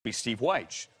Be Steve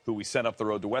Wyche, who we sent up the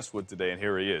road to Westwood today, and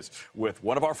here he is with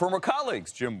one of our former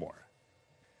colleagues, Jim Mora.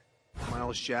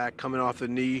 Myles Jack coming off the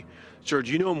knee.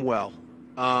 Serge, you know him well.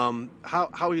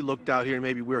 How he looked out here and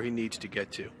maybe where he needs to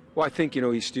get to. Well, I think,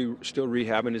 he's still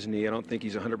rehabbing his knee. I don't think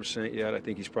he's 100% yet. I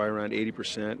think he's probably around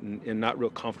 80% and not real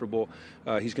comfortable.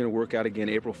 He's going to work out again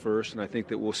April 1st, and I think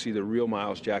that we'll see the real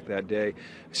Myles Jack that day.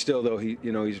 Still, though, he's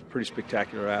a pretty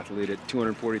spectacular athlete. At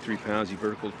 243 pounds, he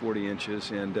verticaled 40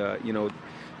 inches, and,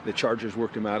 the Chargers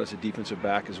worked him out as a defensive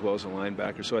back as well as a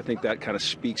linebacker. So I think that kind of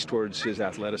speaks towards his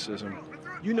athleticism.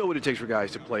 You know what it takes for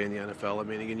guys to play in the NFL. I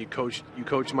mean, again, you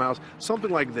coach Myles. Something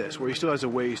like this, where he still has a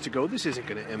ways to go, this isn't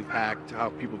going to impact how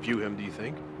people view him, do you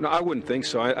think? No, I wouldn't think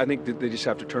so. I think that they just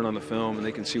have to turn on the film and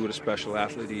they can see what a special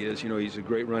athlete he is. He's a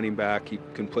great running back. He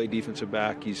can play defensive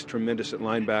back. He's tremendous at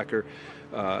linebacker.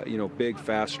 Big,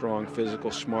 fast, strong, physical,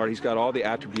 smart. He's got all the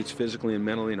attributes physically and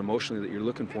mentally and emotionally that you're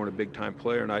looking for in a big-time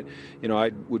player. And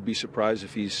I would be surprised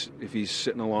if he's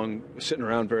sitting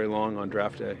around very long on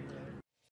draft day.